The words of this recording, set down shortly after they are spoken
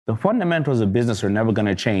The fundamentals of business are never going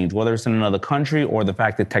to change, whether it's in another country or the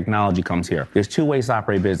fact that technology comes here. There's two ways to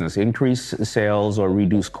operate business: increase sales or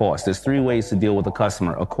reduce costs. There's three ways to deal with a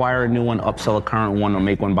customer: acquire a new one, upsell a current one, or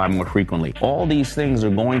make one buy more frequently. All these things are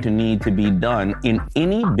going to need to be done in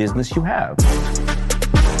any business you have.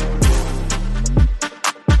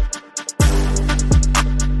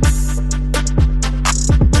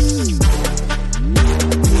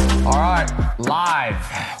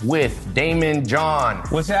 Live with Daymond John.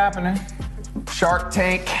 What's happening? Shark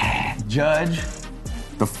Tank judge.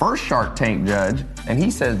 The first Shark Tank judge. And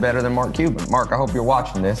he says better than Mark Cuban. Mark, I hope you're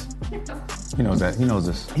watching this. He knows that. He knows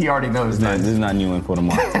this. He already knows that. This is not new info to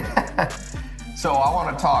Mark. So I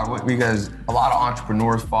want to talk because a lot of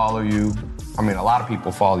entrepreneurs follow you. I mean, a lot of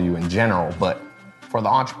people follow you in general, but for the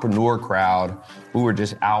entrepreneur crowd who are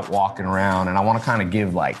just out walking around, and I want to kind of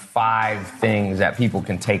give like 5 things that people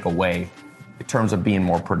can take away in terms of being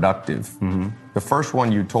more productive. Mm-hmm. The first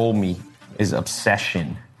one you told me is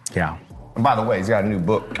obsession. Yeah. And by the way, he's got a new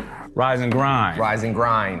book. Rise and Grind. Rise and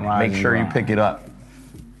Grind. Make sure you pick it up.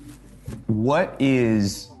 What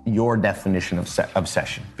is your definition of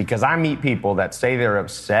obsession? Because I meet people that say they're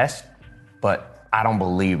obsessed, but I don't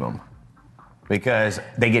believe them. Because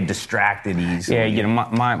they get distracted easily. Yeah, you know,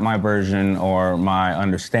 my version or my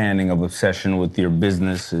understanding of obsession with your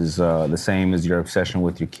business is the same as your obsession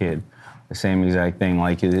with your kid. The same exact thing.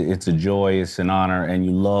 Like, it's a joy, it's an honor, and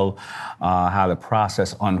you love how the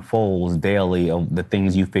process unfolds daily of the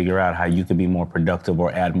things you figure out, how you could be more productive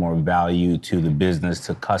or add more value to the business,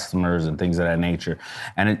 to customers, and things of that nature.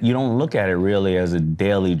 And you don't look at it really as a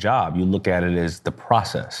daily job. You look at it as the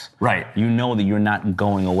process. Right. You know that you're not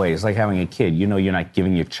going away. It's like having a kid. You know you're not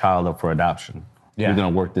giving your child up for adoption. Yeah. You're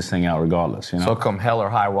going to work this thing out regardless. You know? So come hell or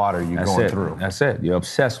high water, you're going through. That's it. You're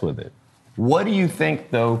obsessed with it. What do you think,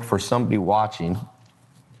 though, for somebody watching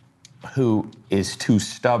who is too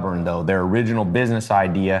stubborn, though, their original business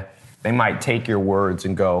idea, they might take your words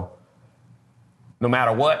and go, no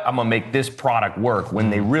matter what, I'm going to make this product work, when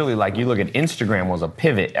they really, like, you look at Instagram was a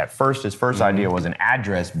pivot. At first, his first idea was an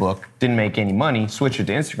address book, didn't make any money, switched it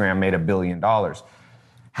to Instagram, made $1 billion.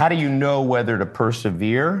 How do you know whether to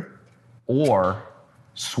persevere or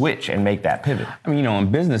switch and make that pivot? I mean, you know,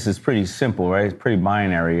 in business, it's pretty simple, right? It's pretty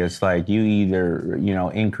binary. It's like you either, you know,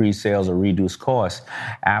 increase sales or reduce costs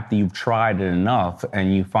after you've tried it enough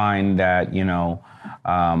and you find that, you know,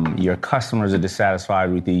 your customers are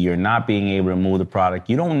dissatisfied with you. You're not being able to move the product.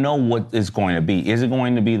 You don't know what it's going to be. Is it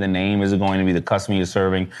going to be the name? Is it going to be the customer you're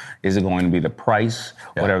serving? Is it going to be the price?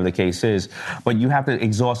 Yeah. Whatever the case is. But you have to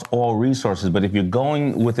exhaust all resources. But if you're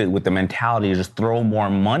going with it with the mentality to just throw more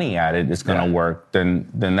money at it, it's going to work, then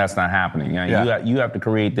that's not happening. You know, you have to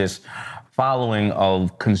create this following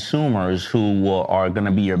of consumers who are going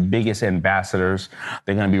to be your biggest ambassadors.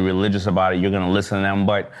 They're going to be religious about it. You're going to listen to them.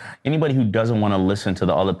 But anybody who doesn't want to listen to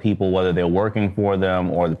the other people, whether they're working for them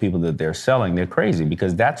or the people that they're selling, they're crazy,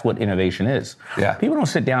 because that's what innovation is. Yeah. People don't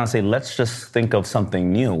sit down and say, let's just think of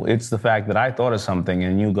something new. It's the fact that I thought of something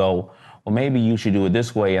and you go, well, maybe you should do it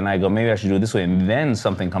this way. And I go, maybe I should do it this way. And then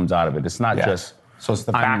something comes out of it. It's not just... So it's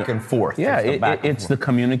the back and forth. Yeah, it's the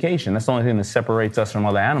communication. That's the only thing that separates us from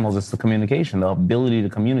other animals. It's the communication, the ability to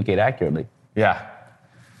communicate accurately. Yeah.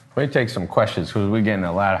 Let me take some questions, because we're getting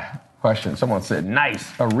a lot of questions. Someone said,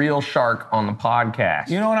 nice, a real shark on the podcast.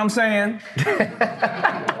 You know what I'm saying?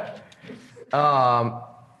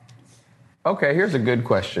 Okay, here's a good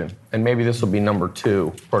question. And maybe this will be number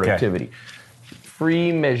 2, productivity. Okay.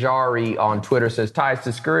 Free Mejari on Twitter says, Ty, it's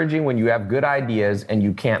discouraging when you have good ideas and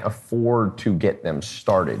you can't afford to get them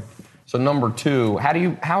started. So number 2,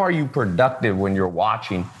 how are you productive when you're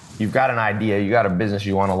watching? You've got an idea, you got a business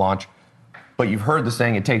you want to launch, but you've heard the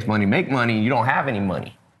saying, it takes money to make money, and you don't have any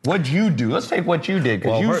money. What'd you do? Let's take what you did,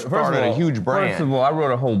 because you started a huge brand. First of all, I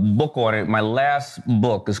wrote a whole book on it. My last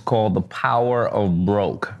book is called The Power of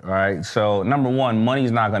Broke, all right? So, number 1, money's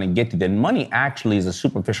not going to get you there. Money actually is a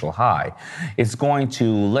superficial high. It's going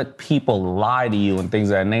to let people lie to you and things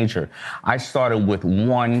of that nature. I started with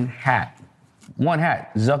one hat. One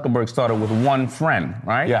hat. Zuckerberg started with one friend,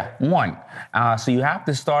 right? Yeah. One. So you have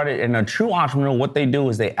to start it. And a true entrepreneur, what they do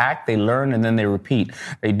is they act, they learn, and then they repeat.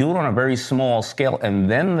 They do it on a very small scale, and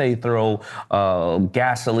then they throw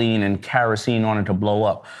gasoline and kerosene on it to blow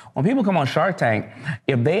up. When people come on Shark Tank,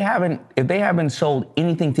 if they haven't sold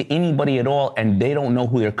anything to anybody at all and they don't know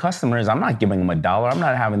who their customer is, I'm not giving them $1. I'm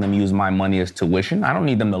not having them use my money as tuition. I don't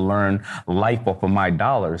need them to learn life off of my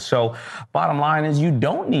dollars. So bottom line is, you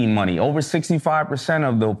don't need money. Over 65% 65%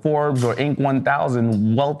 of the Forbes or Inc.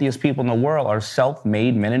 1000 wealthiest people in the world are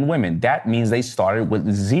self-made men and women. That means they started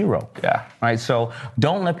with zero. Yeah. Right? So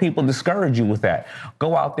don't let people discourage you with that.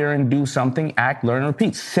 Go out there and do something, act, learn, and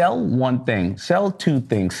repeat. Sell one thing, sell two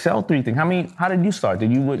things, sell three things. How did you start?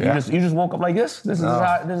 Did you just woke up like this? This is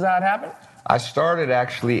how it happened? I started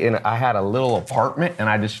actually I had a little apartment and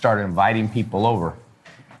I just started inviting people over.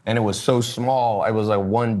 And it was so small, it was like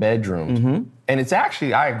 1 bedroom. Mm-hmm. And it's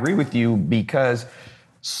actually, I agree with you, because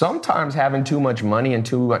sometimes having too much money and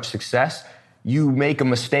too much success, you make a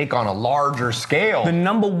mistake on a larger scale. The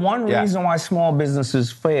number one reason why small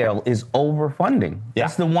businesses fail is overfunding. Yeah.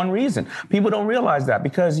 That's the one reason. People don't realize that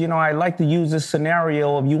because, I like to use this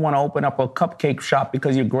scenario of you want to open up a cupcake shop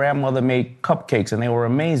because your grandmother made cupcakes and they were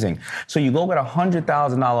amazing. So you go get a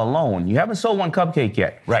 $100,000 loan. You haven't sold one cupcake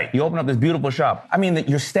yet. Right. You open up this beautiful shop.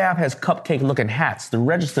 Your staff has cupcake-looking hats. The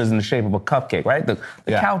register's in the shape of a cupcake, right? The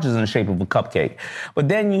couch is in the shape of a cupcake. But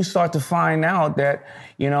then you start to find out that,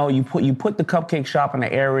 you put the cupcake shop in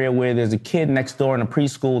an area where there's a kid next door in a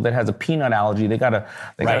preschool that has a peanut allergy. They got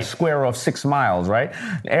to square off 6 miles, right?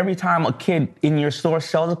 Every time a kid in your store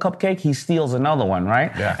sells a cupcake, he steals another one,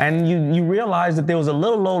 right? Yeah. And you realize that there was a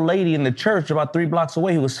little old lady in the church about 3 blocks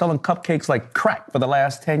away who was selling cupcakes like crack for the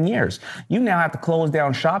last 10 years. You now have to close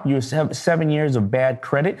down shop. You have 7 years of bad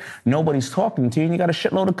credit. Nobody's talking to you, and you got a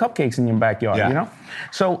shitload of cupcakes in your backyard,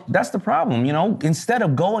 So that's the problem, Instead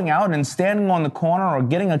of going out and standing on the corner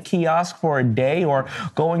or getting a kiosk for a day or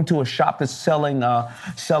going to a shop that's selling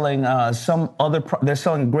some other, they're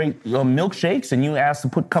selling great milkshakes and you ask to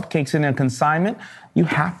put cupcakes in a consignment, you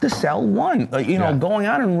have to sell one. Going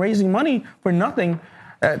out and raising money for nothing,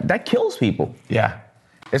 that kills people. Yeah.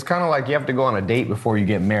 It's kind of like you have to go on a date before you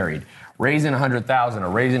get married. Raising $100,000 or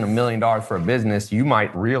raising $1 million for a business, you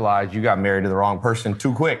might realize you got married to the wrong person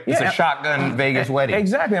too quick. It's a shotgun Vegas wedding.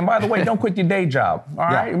 Exactly. And by the way, don't quit your day job. All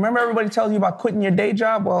right. Yeah. Remember everybody tells you about quitting your day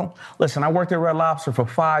job? Well, listen, I worked at Red Lobster for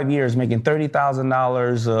 5 years, making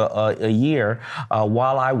 $30,000 a year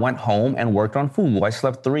while I went home and worked on food. I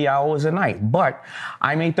slept 3 hours a night, but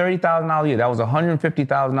I made $30,000 a year. That was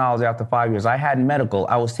 $150,000 after 5 years. I had medical.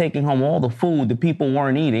 I was taking home all the food that people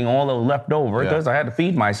weren't eating, all the leftover, because I had to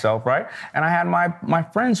feed myself, right? And I had my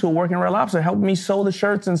friends who were working at Red Lobster help me sew the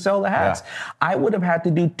shirts and sell the hats. Yeah. I would have had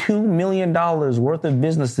to do $2 million worth of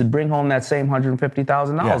business to bring home that same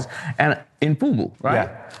 $150,000 and in FUBU, right?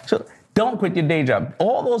 Yeah. So don't quit your day job.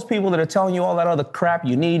 All those people that are telling you all that other crap,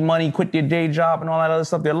 you need money, quit your day job and all that other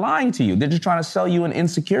stuff, they're lying to you. They're just trying to sell you an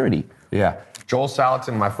insecurity. Yeah. Joel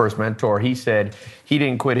Salatin, my first mentor, he said he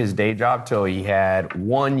didn't quit his day job till he had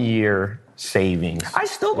 1 year savings. I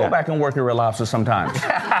still go back and work at Red Lobster sometimes.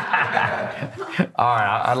 All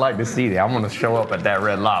right, I'd like to see that. I'm going to show up at that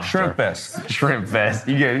Red Lobster. Shrimp Fest. Shrimp Fest.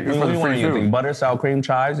 You get what do you want to eat? Butter, sour cream,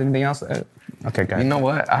 chives, anything else? Okay, guys. You know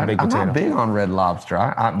what? I'm not big on Red Lobster.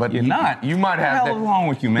 But you're not. You might have. What the hell is wrong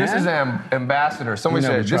with you, man? This is an ambassador. Somebody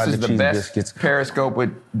said this is the best biscuits. Periscope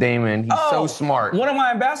with Daymond. He's so smart. One of my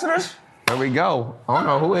ambassadors? There we go. I don't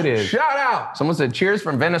know who it is. Shout out. Someone said cheers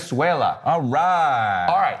from Venezuela. All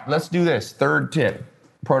right, let's do this. Third tip,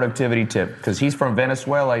 productivity tip, because he's from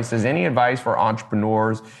Venezuela. He says, any advice for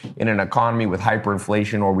entrepreneurs in an economy with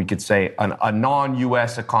hyperinflation, or we could say a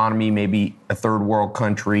non-U.S. economy, maybe a third world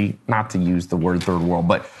country, not to use the word third world,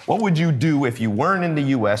 but what would you do if you weren't in the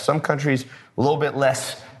U.S.? Some countries a little bit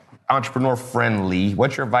less entrepreneur friendly.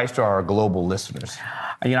 What's your advice to our global listeners?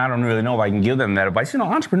 I don't really know if I can give them that advice.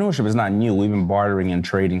 Entrepreneurship is not new. We've been bartering and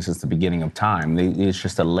trading since the beginning of time. It's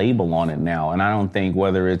just a label on it now. And I don't think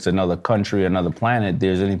whether it's another country, another planet,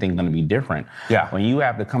 there's anything going to be different. Yeah. When you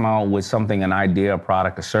have to come out with something, an idea, a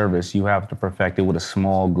product, a service, you have to perfect it with a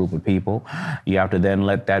small group of people. You have to then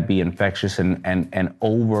let that be infectious and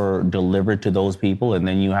over-deliver to those people. And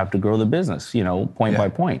then you have to grow the business, point by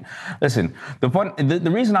point. Listen,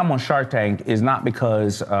 the reason I'm on Shark Tank is not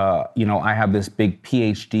because, I have this big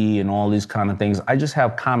PhD and all these kind of things. I just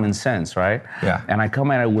have common sense, right? Yeah. And I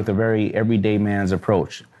come at it with a very everyday man's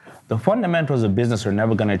approach. The fundamentals of business are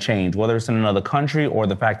never going to change, whether it's in another country or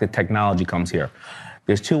the fact that technology comes here.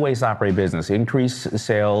 There's 2 ways to operate business: increase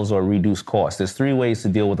sales or reduce costs. There's 3 ways to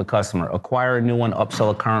deal with a customer: acquire a new one, upsell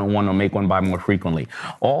a current one, or make one buy more frequently.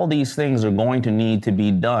 All these things are going to need to be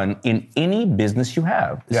done in any business you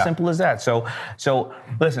have. As simple as that. So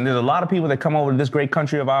listen, there's a lot of people that come over to this great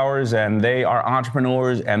country of ours and they are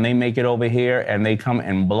entrepreneurs and they make it over here and they come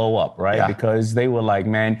and blow up, right? Yeah. Because they were like,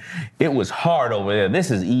 man, it was hard over there. This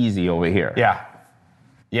is easy over here. Yeah.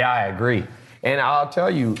 Yeah, I agree. And I'll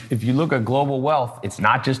tell you, if you look at global wealth, it's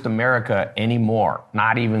not just America anymore.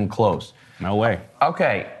 Not even close. No way.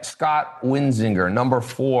 Okay, Scott Winzinger, number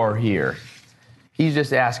 4 here. He's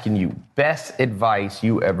just asking you, best advice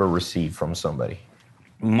you ever received from somebody.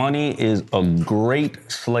 Money is a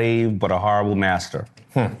great slave, but a horrible master.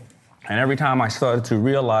 And every time I started to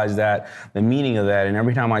realize that, the meaning of that, and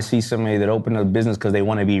every time I see somebody that opened a business because they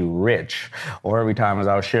want to be rich, or every time, as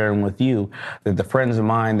I was sharing with you, that the friends of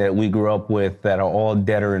mine that we grew up with that are all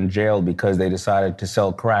dead or in jail because they decided to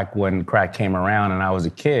sell crack when crack came around and I was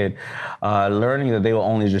a kid, learning that they were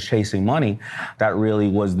only just chasing money, that really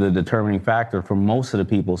was the determining factor for most of the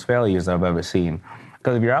people's failures I've ever seen.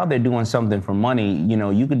 Because if you're out there doing something for money, you know,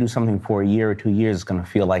 you could do something for a year or 2 years, it's going to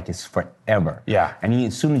feel like it's forever. Yeah. And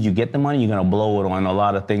as soon as you get the money, you're going to blow it on a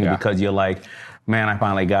lot of things because you're like, man, I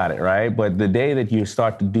finally got it, right? But the day that you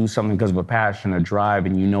start to do something because of a passion, a drive,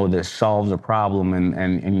 and you know this solves a problem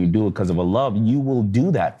and you do it because of a love, you will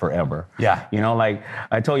do that forever. Yeah. You know, like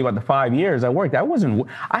I told you about the 5 years I worked,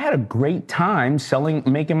 I had a great time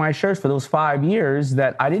making my shirts for those 5 years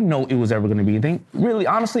that I didn't know it was ever going to be a thing. Really,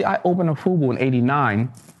 honestly, I opened a FUBU in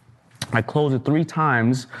 '89. I closed it 3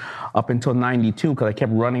 times up until '92 because I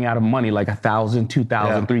kept running out of money, like $1,000,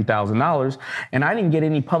 $2,000, $3,000, and I didn't get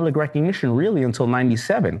any public recognition really until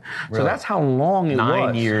 '97. Really? So that's how long it was.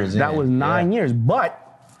 9 years. That was 9 years, but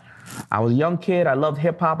I was a young kid. I loved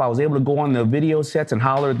hip hop. I was able to go on the video sets and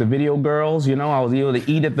holler at the video girls. You know, I was able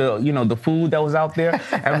to eat at the food that was out there.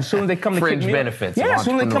 And as soon as they come to kick me benefits. out, as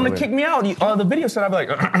soon as they come to kick me out, the video set, I'd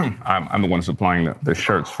be like, I'm the one supplying the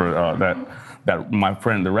shirts for that my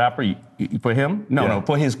friend, the rapper, for him? No,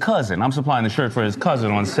 for his cousin. I'm supplying the shirt for his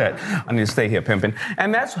cousin on set. I need to stay here pimping.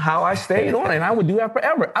 And that's how I stayed on, and I would do that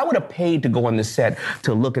forever. I would have paid to go on the set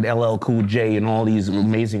to look at LL Cool J and all these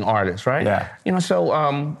amazing artists, right? Yeah. You know,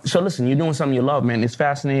 so listen, you're doing something you love, man. It's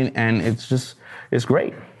fascinating, and it's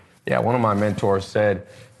great. Yeah, one of my mentors said,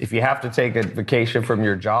 if you have to take a vacation from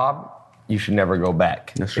your job, you should never go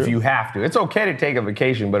back. That's true. If you have to. It's okay to take a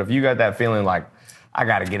vacation, but if you got that feeling like, I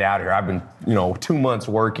got to get out of here. I've been, 2 months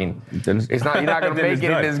working. You're not going to make it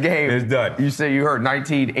in this game. It's done. You say you heard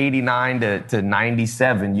 1989 to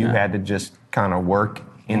 97. You had to just kind of work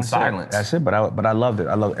in silence. That's it. But I loved it.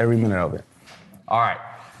 I loved every minute of it. All right,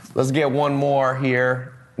 let's get one more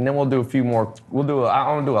here, and then we'll do a few more.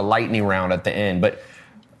 I want to do a lightning round at the end. But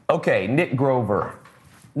okay, Nick Grover,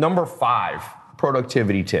 number 5.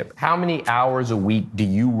 Productivity tip. How many hours a week do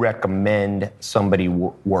you recommend somebody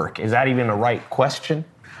work? Is that even a right question?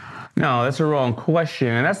 No, that's a wrong question,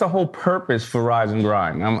 and that's the whole purpose for Rise and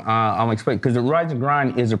Grind. I'm explaining because the Rise and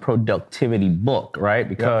Grind is a productivity book, right?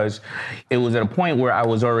 Because it was at a point where I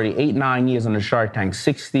was already 8-9 years on the Shark Tank,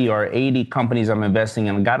 60 or 80 companies I'm investing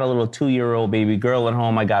in. I got a little 2-year-old baby girl at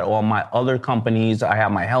home. I got all my other companies. I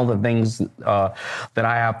have my health and things that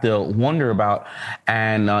I have to wonder about,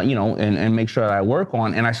 and and make sure that I work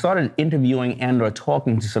on. And I started interviewing and/or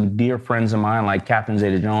talking to some dear friends of mine, like Captain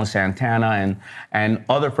Zeta-Jones, Santana, and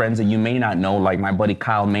other friends that you may not know, like my buddy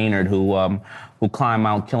Kyle Maynard, who climbed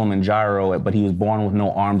Mount Kilimanjaro, but he was born with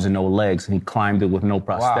no arms and no legs, and he climbed it with no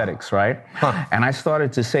prosthetics, right? Huh. And I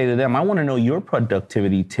started to say to them, I want to know your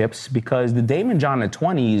productivity tips, because the Daymond John at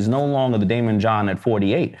 20 is no longer the Daymond John at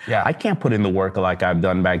 48. Yeah. I can't put in the work like I've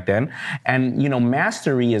done back then. And,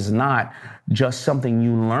 mastery is not just something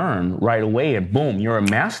you learn right away and boom, you're a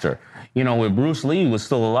master. When Bruce Lee was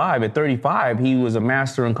still alive at 35, he was a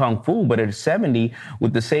master in Kung Fu, but at 70,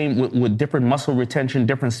 with with different muscle retention,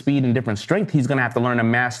 different speed, and different strength, he's going to have to learn to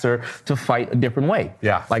master to fight a different way.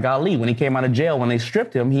 Yeah. Like Ali, when he came out of jail, when they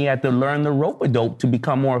stripped him, he had to learn the rope-a-dope to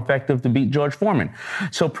become more effective to beat George Foreman.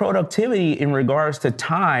 So productivity in regards to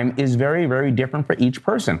time is very, very different for each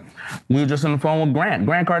person. We were just on the phone with Grant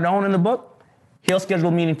Cardone in the book. He'll schedule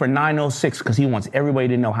a meeting for 9:06 because he wants everybody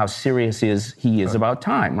to know how serious he is about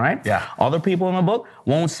time, right? Yeah. Other people in the book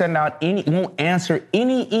won't answer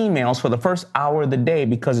any emails for the first hour of the day,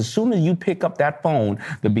 because as soon as you pick up that phone,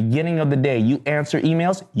 the beginning of the day, you answer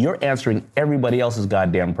emails, you're answering everybody else's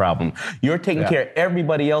goddamn problem. You're taking care of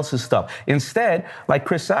everybody else's stuff. Instead, like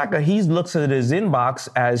Chris Sacca, he looks at his inbox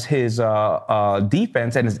as his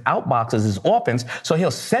defense and his outbox as his offense, so he'll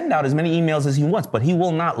send out as many emails as he wants, but he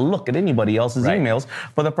will not look at anybody else's emails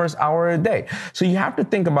for the first hour of the day. So you have to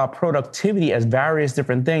think about productivity as various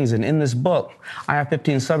different things. And in this book, I have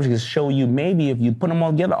 15 subjects to show you, maybe if you put them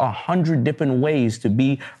all together, 100 different ways to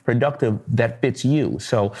be productive that fits you.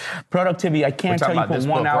 So productivity, I can't tell you for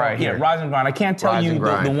 1 hour. Right here. Rise and Grind. I can't tell you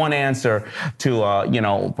the one answer to,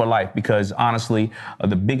 for life, because honestly,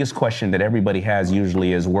 the biggest question that everybody has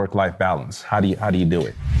usually is work-life balance. How do you do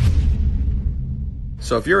it?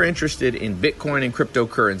 So if you're interested in Bitcoin and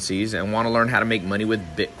cryptocurrencies and want to learn how to make money with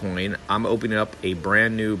Bitcoin, I'm opening up a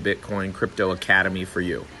brand new Bitcoin Crypto Academy for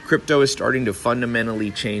you. Crypto is starting to fundamentally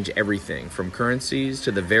change everything from currencies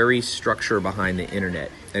to the very structure behind the internet.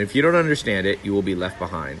 And if you don't understand it, you will be left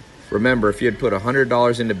behind. Remember, if you had put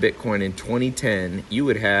 $100 into Bitcoin in 2010, you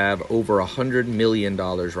would have over $100 million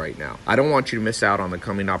right now. I don't want you to miss out on the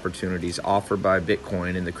coming opportunities offered by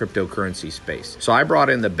Bitcoin in the cryptocurrency space. So I brought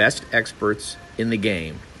in the best experts in the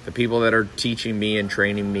game, the people that are teaching me and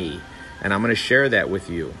training me, and I'm going to share that with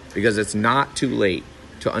you because it's not too late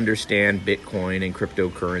to understand Bitcoin and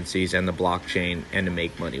cryptocurrencies and the blockchain and to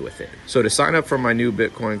make money with it. So to sign up for my new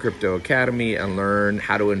Bitcoin Crypto Academy and learn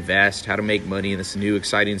how to invest, how to make money in this new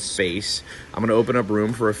exciting space, I'm going to open up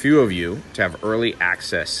room for a few of you to have early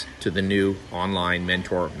access to the new online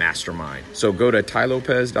mentor mastermind. So go to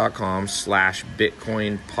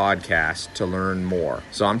TaiLopez.com/Bitcoin podcast to learn more.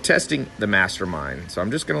 So I'm testing the mastermind. So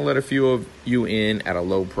I'm just going to let a few of you in at a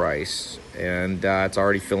low price. And it's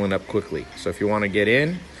already filling up quickly. So if you want to get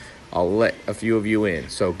in, I'll let a few of you in.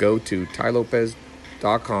 So go to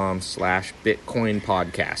TaiLopez.com/Bitcoin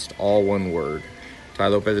podcast, all one word.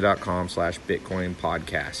 TaiLopez.com/Bitcoin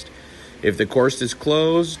podcast. If the course is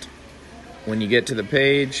closed, when you get to the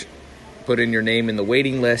page, put in your name in the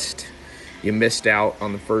waiting list. You missed out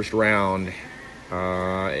on the first round.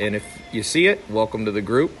 And if you see it, welcome to the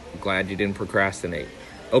group. Glad you didn't procrastinate.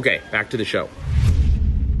 Okay, back to the show.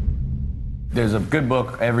 There's a good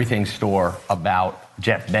book, Everything Store, about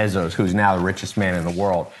Jeff Bezos, who's now the richest man in the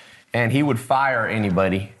world. And he would fire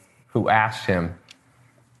anybody who asked him,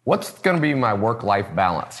 what's going to be my work-life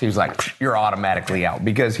balance? He was like, you're automatically out.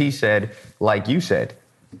 Because he said, like you said,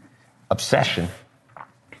 obsession.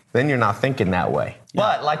 Then you're not thinking that way. Yeah.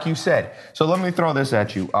 But like you said, so let me throw this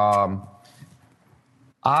at you. I'm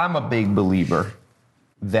a big believer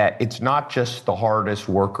that it's not just the hardest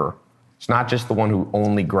worker. It's not just the one who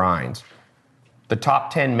only grinds. The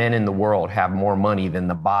top 10 men in the world have more money than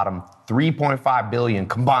the bottom 3.5 billion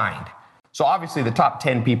combined. So obviously the top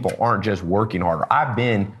 10 people aren't just working harder. I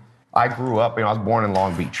grew up, I was born in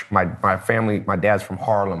Long Beach. My family, my dad's from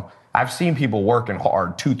Harlem. I've seen people working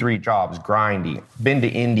hard, 2-3 jobs, grinding. Been to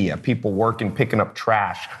India, people working, picking up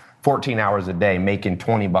trash, 14 hours a day, making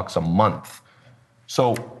 $20 a month.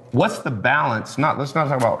 So what's the balance? Let's not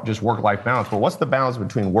talk about just work-life balance, but what's the balance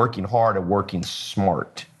between working hard and working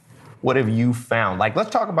smart? What have you found? Like, let's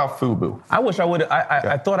talk about FUBU. I wish I would.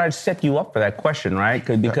 I thought I'd set you up for that question, right?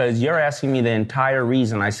 Because you're asking me the entire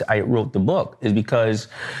reason I wrote the book is because,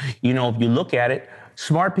 you know, if you look at it,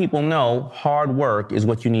 smart people know hard work is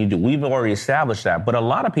what you need to do. We've already established that. But a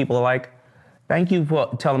lot of people are like, thank you for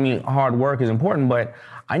telling me hard work is important, but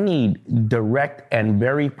I need direct and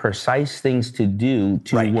very precise things to do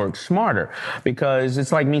to work smarter. Because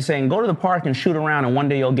it's like me saying, go to the park and shoot around and one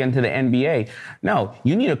day you'll get into the NBA. No,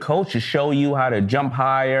 you need a coach to show you how to jump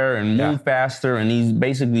higher and move faster and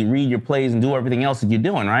basically read your plays and do everything else that you're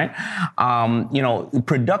doing, right? You know,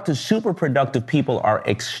 super productive people are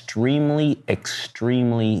extremely,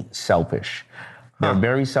 extremely selfish. They're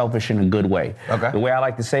very selfish in a good way. Okay. The way I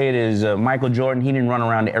like to say it is Michael Jordan, he didn't run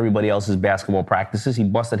around to everybody else's basketball practices. He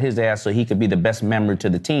busted his ass so he could be the best member to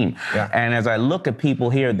the team. Yeah. And as I look at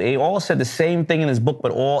people here, they all said the same thing in this book,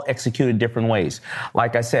 but all executed different ways.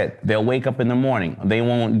 Like I said, they'll wake up in the morning. They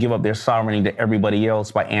won't give up their sovereignty to everybody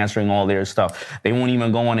else by answering all their stuff. They won't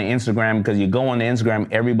even go on to Instagram because you go on to Instagram,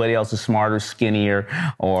 everybody else is smarter, skinnier,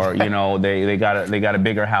 or, you know, they got a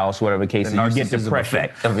bigger house, whatever the case is. You get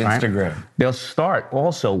depression of Instagram. Right? They'll start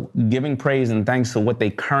also giving praise and thanks to what they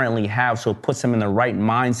currently have, so it puts them in the right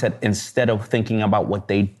mindset instead of thinking about what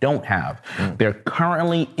they don't have. They're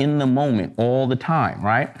currently in the moment all the time,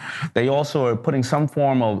 right? They also are putting some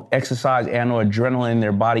form of exercise and or adrenaline in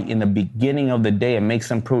their body in the beginning of the day and makes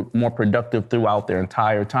them more productive throughout their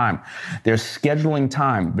entire time. They're scheduling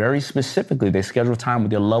time very specifically. They schedule time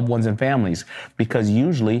with their loved ones and families because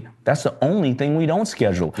usually that's the only thing we don't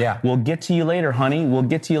schedule. Yeah. We'll get to you later, honey. We'll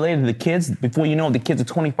get to you later. The kids, before you know, the kids are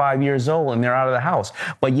 25 years old and they're out of the house.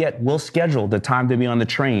 But yet we'll schedule the time to be on the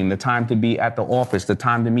train, the time to be at the office, the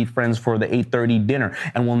time to meet friends for the 8:30 dinner.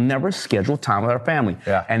 And we'll never schedule time with our family.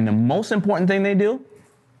 Yeah. And the most important thing they do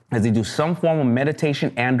is they do some form of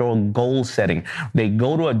meditation and or goal setting. They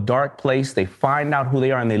go to a dark place, they find out who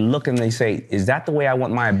they are, and they look and they say, is that the way I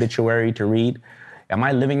want my obituary to read? Am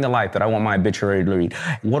I living the life that I want my obituary to read?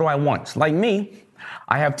 What do I want? Like me,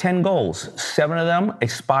 I have 10 goals. 7 of them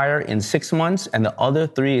expire in 6 months, and the other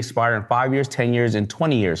 3 expire in 5 years, 10 years, and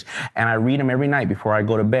 20 years. And I read them every night before I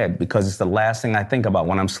go to bed because it's the last thing I think about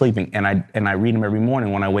when I'm sleeping. And I read them every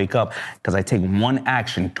morning when I wake up because I take one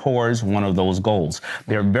action towards one of those goals.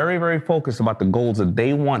 They're very, very focused about the goals that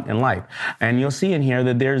they want in life. And you'll see in here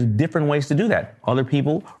that there's different ways to do that. Other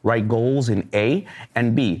people write goals in A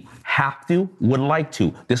and B. Have to, would like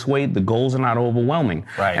to. This way, the goals are not overwhelming.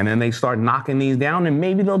 Right. And then they start knocking these down, and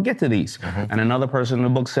maybe they'll get to these. And another person in the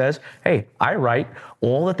book says, hey, I write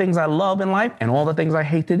all the things I love in life and all the things I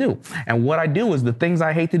hate to do. And what I do is the things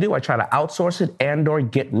I hate to do, I try to outsource it and or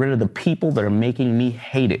get rid of the people that are making me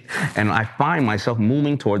hate it. And I find myself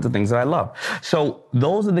moving towards the things that I love. So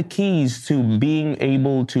those are the keys to being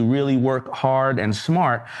able to really work hard and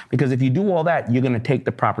smart, because if you do all that, you're going to take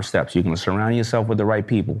the proper steps. You're going to surround yourself with the right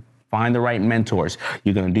people. Find the right mentors.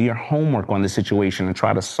 You're going to do your homework on the situation and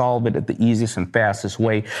try to solve it at the easiest and fastest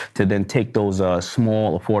way to then take those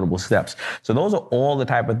small, affordable steps. So those are all the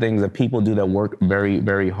type of things that people do that work very,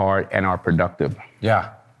 very hard and are productive.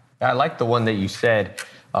 Yeah. I like the one that you said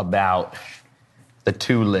about the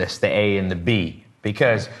 2 lists, the A and the B,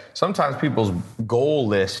 because sometimes people's goal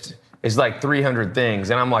list is like 300 things.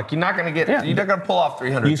 And I'm like, you're not going to pull off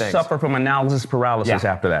 300 things. You suffer from analysis paralysis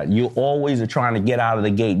after that. You always are trying to get out of the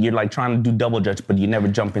gate. You're like trying to do double dutch, but you never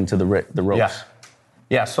jump into the ropes.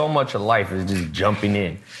 Yeah, so much of life is just jumping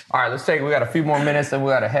in. All right, we got a few more minutes, then we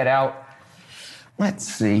got to head out. Let's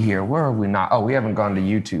see here. Where are we not? Oh, we haven't gone to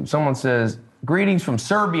YouTube. Someone says, greetings from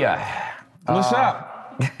Serbia. What's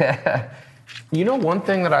up? You know, one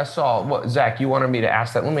thing that I saw, Zach, you wanted me to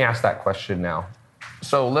ask that. Let me ask that question now.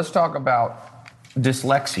 So let's talk about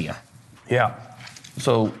dyslexia. Yeah.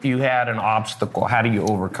 So you had an obstacle. How'd you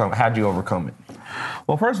overcome it?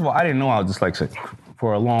 Well, first of all, I didn't know I was dyslexic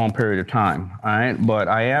for a long period of time, all right? But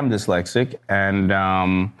I am dyslexic, and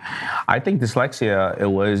I think dyslexia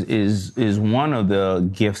is one of the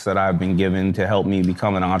gifts that I've been given to help me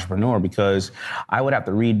become an entrepreneur, because I would have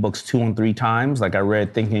to read books 2 and 3 times. Like I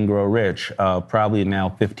read Think and Grow Rich probably now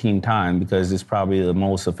 15 times, because it's probably the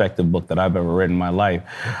most effective book that I've ever read in my life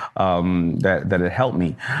that it helped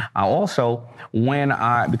me. Also,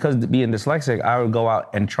 because being dyslexic, I would go out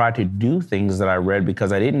and try to do things that I read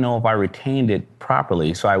because I didn't know if I retained it properly.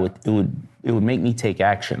 So it would make me take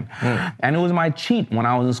action. And it was my cheat when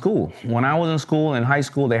I was in school. When I was in school, in high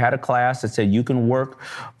school, they had a class that said you can work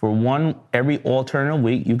for every alternate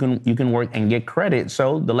week. You can work and get credit.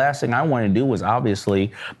 So the last thing I wanted to do was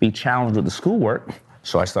obviously be challenged with the schoolwork.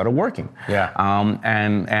 So I started working. Yeah.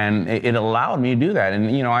 And it allowed me to do that.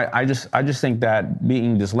 And I just think that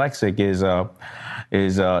being dyslexic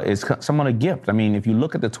is somewhat a gift. I mean, if you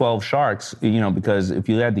look at the 12 sharks, because if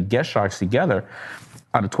you add the guest sharks together,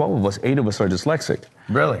 out of 12 of us, 8 of us are dyslexic.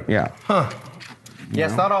 Really? Yeah. Huh. Yeah,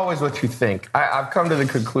 it's not always what you think. I've come to the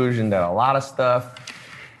conclusion that a lot of stuff,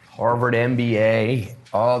 Harvard MBA,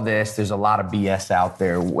 all this, there's a lot of BS out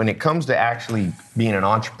there. When it comes to actually being an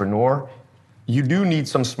entrepreneur, you do need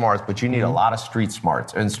some smarts, but you need a lot of street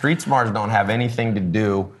smarts. And street smarts don't have anything to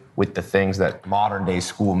do with the things that modern day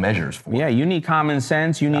school measures for. Yeah, you need common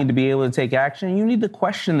sense. You need to be able to take action. You need to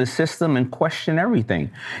question the system and question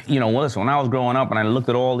everything. Listen, when I was growing up and I looked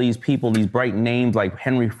at all these people, these bright names like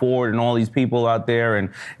Henry Ford and all these people out there and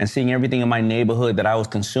seeing everything in my neighborhood that I was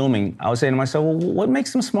consuming, I was saying to myself, well, what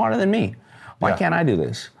makes them smarter than me? Why can't I do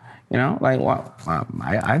this?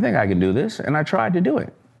 I think I can do this. And I tried to do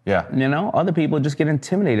it. Yeah. Other people just get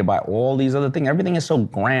intimidated by all these other things. Everything is so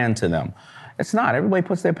grand to them. It's not. Everybody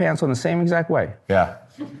puts their pants on the same exact way. Yeah.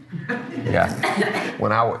 Yeah.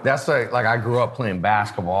 That's like I grew up playing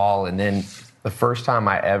basketball, and then the first time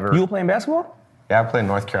I ever... You were playing basketball? Yeah, I played in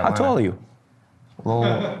North Carolina. How tall are you?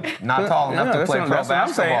 Well, not tall enough to play pro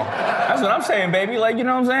basketball. That's what I'm saying, baby. Like, you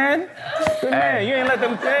know what I'm saying? Good man. You ain't let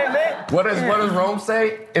them play, man. What does Rome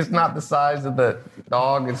say? It's not the size of the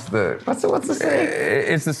dog. It's the what's the saying?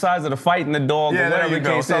 It's the size of the fight and the dog, or whatever the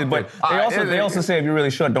case is. But they also say if you're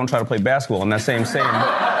really short, don't try to play basketball. In that same saying.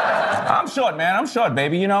 I'm short, man. I'm short,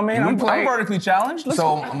 baby. You know what I mean? I'm vertically challenged.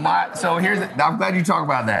 I'm glad you talk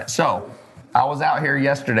about that. So I was out here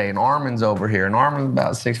yesterday, and Armin's over here, and Armin's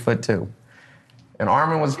about 6'2". And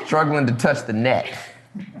Armin was struggling to touch the net.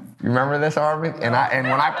 You remember this, Armin? And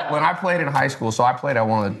when I played in high school, so I played at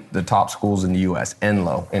one of the top schools in the U.S.,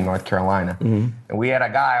 Enloe, in North Carolina. Mm-hmm. And we had a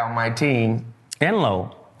guy on my team.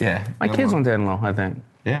 Enloe? Yeah. My kids went to Enloe, I think.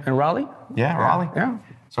 Yeah. In Raleigh? Yeah, Raleigh. Yeah.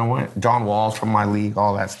 So John Walls from my league,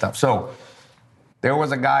 all that stuff. So there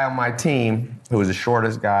was a guy on my team who was the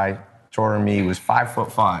shortest guy, shorter than me. He was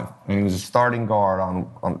 5'5", and he was a starting guard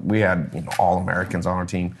on we had All-Americans on our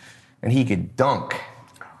team. And he could dunk.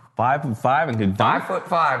 5'5" and could dunk.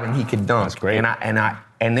 5'5" and he could dunk. That's great.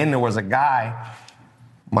 And then there was a guy.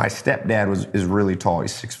 My stepdad is really tall.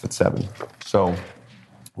 He's 6'7". So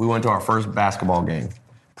we went to our first basketball game,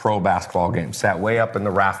 pro basketball game. Sat way up in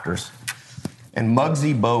the rafters, and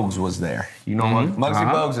Muggsy Bogues was there. You know,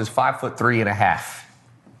 Muggsy Bogues is 5'3.5".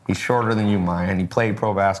 He's shorter than you, Maya, and he played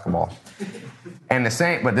pro basketball. And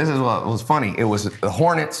but this is what was funny. It was the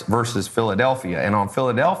Hornets versus Philadelphia. And on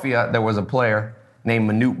Philadelphia, there was a player named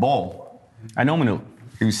Manute Bol. I know Manute.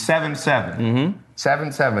 He was 7'7".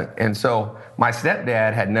 7'7". And so my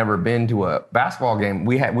stepdad had never been to a basketball game.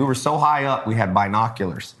 We were so high up, we had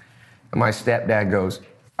binoculars. And my stepdad goes,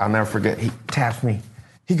 I'll never forget, he taps me.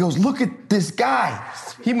 He goes, look at this guy.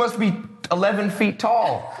 He must be 11 feet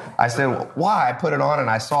tall. I said, well, why? I put it on and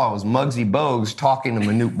I saw it was Muggsy Bogues talking to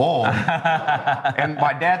Manute Bol. And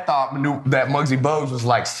my dad thought that Muggsy Bogues was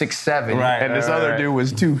like 6'7", and this other dude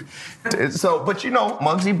was 2. So, but you know,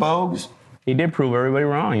 Muggsy Bogues. He did prove everybody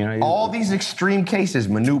wrong. You know, all these extreme cases.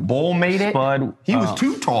 Manute Bol made it. Spud, he was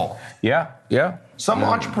too tall. Yeah. Some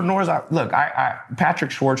entrepreneurs,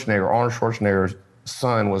 Patrick Schwarzenegger, Arnold Schwarzenegger's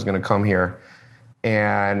son was going to come here,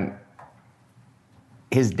 and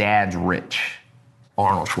his dad's rich,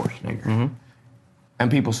 Arnold Schwarzenegger.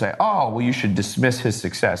 And people say, oh, well, you should dismiss his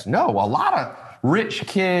success. No, a lot of rich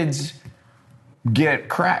kids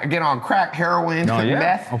get on crack, heroin,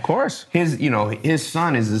 meth. Of course. His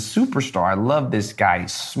son is a superstar. I love this guy.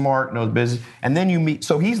 He's smart, knows business. And then you meet,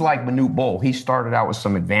 so he's like Manute Bol. He started out with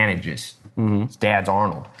some advantages. His dad's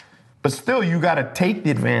Arnold. But still, you got to take the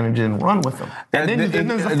advantage and run with them. And then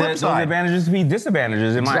there's the flip side. Those advantages be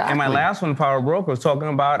disadvantages. In my last one, Power Broker, was talking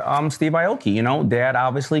about Steve Aoki. You know, Dad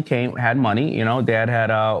obviously had money. You know, Dad had,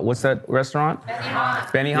 what's that restaurant?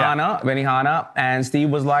 Benihana. And Steve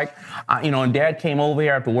was like, and Dad came over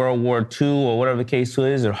here after World War II or whatever the case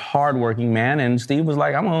is, a hardworking man. And Steve was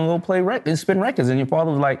like, I'm going to go play spin records. And your father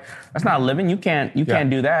was like, that's not a living. You can't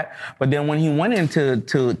do that. But then when he went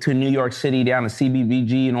into New York City, down to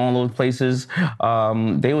CBBG and all those places,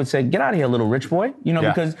 they would say, "Get out of here, little rich boy,"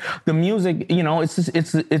 because the music,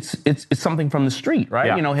 it's something from the street, right?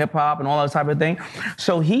 Yeah. Hip hop and all that type of thing.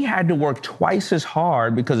 So he had to work twice as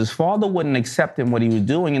hard because his father wouldn't accept him what he was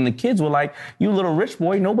doing, and the kids were like, "You little rich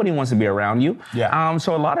boy, nobody wants to be around you." Yeah.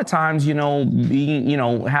 So a lot of times,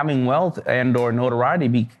 having wealth and or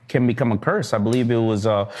notoriety can become a curse. I believe it was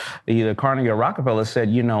either Carnegie or Rockefeller said,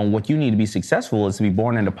 what you need to be successful is to be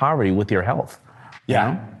born into poverty with your health.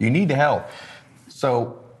 Yeah, you need the help.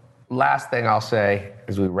 So last thing I'll say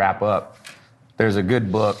as we wrap up, there's a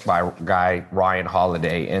good book by a guy, Ryan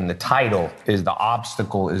Holiday, and the title is The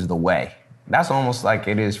Obstacle is the Way. That's almost like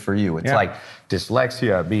it is for you. It's like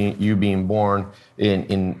dyslexia, being born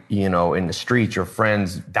in the streets, your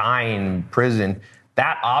friends dying in prison.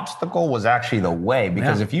 That obstacle was actually the way,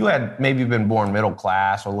 because if you had maybe been born middle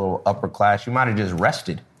class or a little upper class, you might have just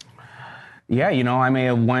rested. Yeah, I may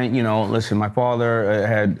have went, listen, my father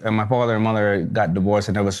and mother got divorced.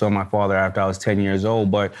 I never saw my father after I was 10 years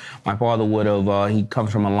old, but my father would have, he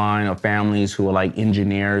comes from a line of families who are like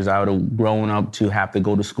engineers. I would have grown up to have to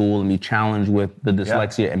go to school and be challenged with the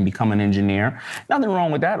dyslexia and become an engineer. Nothing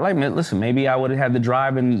wrong with that. Like, listen, maybe I would have had the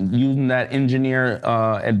drive and using that engineer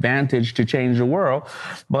advantage to change the world,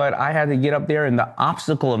 but I had to get up there, and the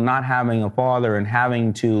obstacle of not having a father and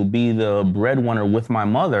having to be the breadwinner with my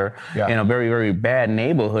mother in a very, very bad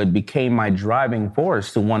neighborhood became my driving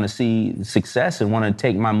force to want to see success and want to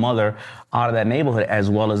take my mother out of that neighborhood as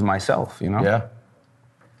well as myself, Yeah.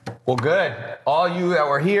 Well, good. All you that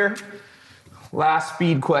were here, last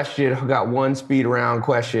speed question. I've got one speed round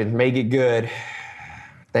question. Make it good.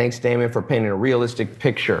 Thanks, Daymond, for painting a realistic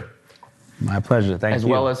picture. My pleasure. Thank you. As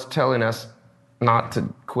well as telling us not to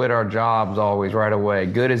quit our jobs always right away.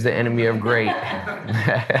 Good is the enemy of great.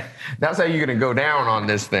 That's how you're going to go down on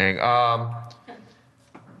this thing. All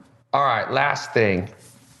right, last thing.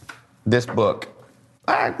 This book.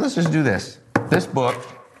 All right, let's just do this. This book,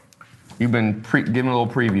 you've been giving a little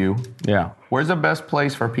preview. Yeah. Where's the best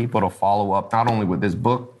place for people to follow up, not only with this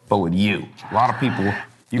book, but with you? A lot of people...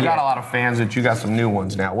 You got a lot of fans, but you got some new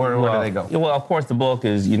ones now. Where do they go? Well, of course, the book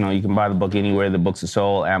is, you can buy the book anywhere. The books are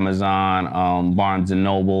sold, Amazon, Barnes &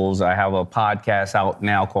 Nobles. I have a podcast out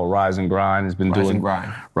now called Rise and Grind. It's been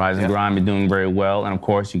Rise and Grind, been doing very well. And, of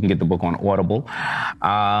course, you can get the book on Audible.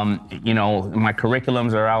 My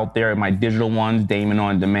curriculums are out there, my digital ones, Daymond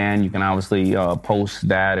on Demand. You can obviously post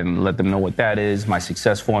that and let them know what that is. My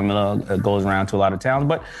success formula goes around to a lot of towns.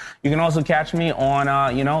 But you can also catch me on,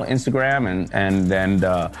 Instagram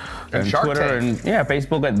and and Shark Twitter Tank. and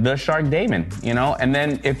Facebook at The Shark Daymond, you know. And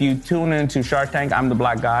then if you tune into Shark Tank, I'm the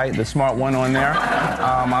black guy, the smart one on there.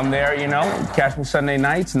 I'm there, you know. Catch me Sunday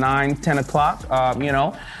nights, 9, 10 o'clock, you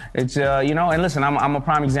know. It's, you know, and listen, I'm a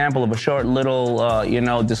prime example of a short little, you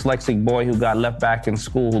know, dyslexic boy who got left back in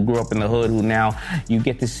school, who grew up in the hood, who now you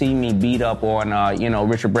get to see me beat up on, you know,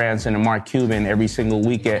 Richard Branson and Mark Cuban every single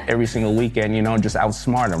weekend, you know, just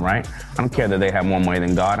outsmart them, right? I don't care that they have more money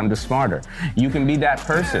than God. I'm just smarter. You can be that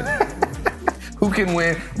person. Who can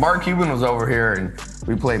win? Mark Cuban was over here and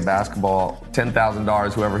we played basketball,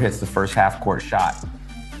 $10,000, whoever hits the first half-court shot.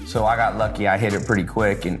 So I got lucky, I hit it pretty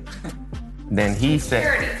quick, and then he said,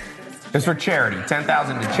 Charity. It's for charity,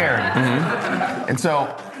 10,000 to charity. Mm-hmm. And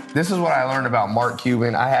so this is what I learned about Mark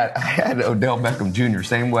Cuban. I had Odell Beckham Jr.,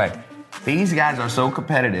 same way. These guys are so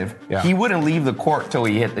competitive. Yeah. He wouldn't leave the court till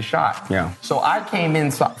he hit the shot. Yeah. So I came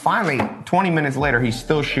in, finally, 20 minutes later, he's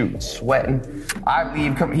still shooting, sweating. I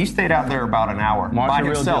leave, he stayed out there about an hour by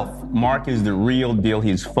himself. Mark is the real deal.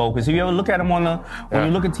 He's focused. If you ever look at him when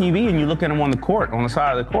you look at TV and you look at him on the court, on the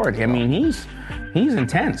side of the court, I mean, he's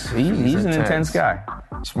intense. He's an intense guy.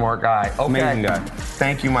 Smart guy. Okay. Amazing guy.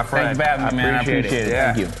 Thank you, my friend. Thank you for having me, man. I appreciate it.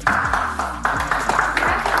 Yeah.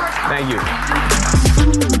 Thank you.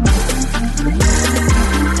 Thank you.